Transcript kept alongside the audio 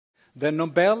The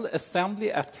Nobel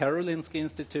Assembly at Karolinska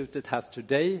Institutet has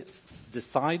today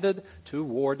decided to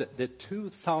award the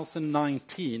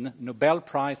 2019 Nobel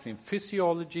Prize in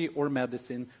Physiology or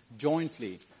Medicine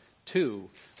jointly to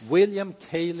William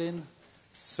Kaelin,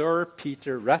 Sir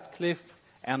Peter Ratcliffe,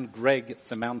 and Gregg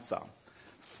Semenza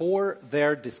for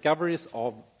their discoveries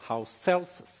of how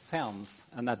cells sense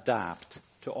and adapt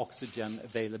to oxygen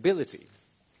availability.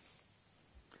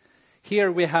 Here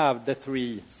we have the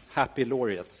three happy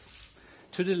laureates.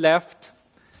 To the left,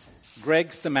 Gregg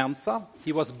Semenza.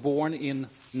 He was born in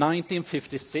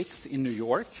 1956 in New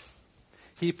York.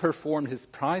 He performed his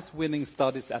prize-winning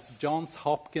studies at Johns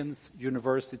Hopkins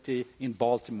University in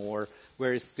Baltimore,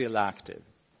 where he's still active.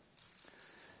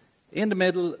 In the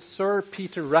middle, Sir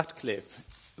Peter Ratcliffe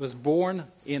was born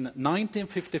in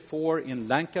 1954 in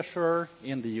Lancashire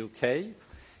in the UK.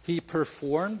 He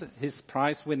performed his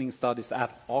prize-winning studies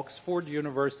at Oxford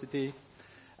University,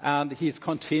 and he's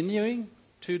continuing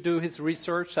to do his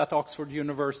research at Oxford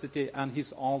University, and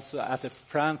he's also at the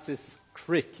Francis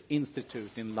Crick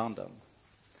Institute in London.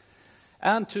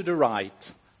 And to the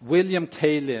right, William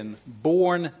Kaelin,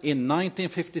 born in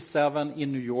 1957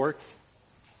 in New York.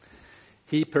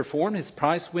 He performed his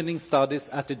prize-winning studies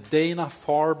at the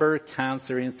Dana-Farber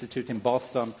Cancer Institute in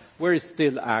Boston, where he's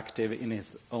still active in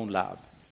his own lab.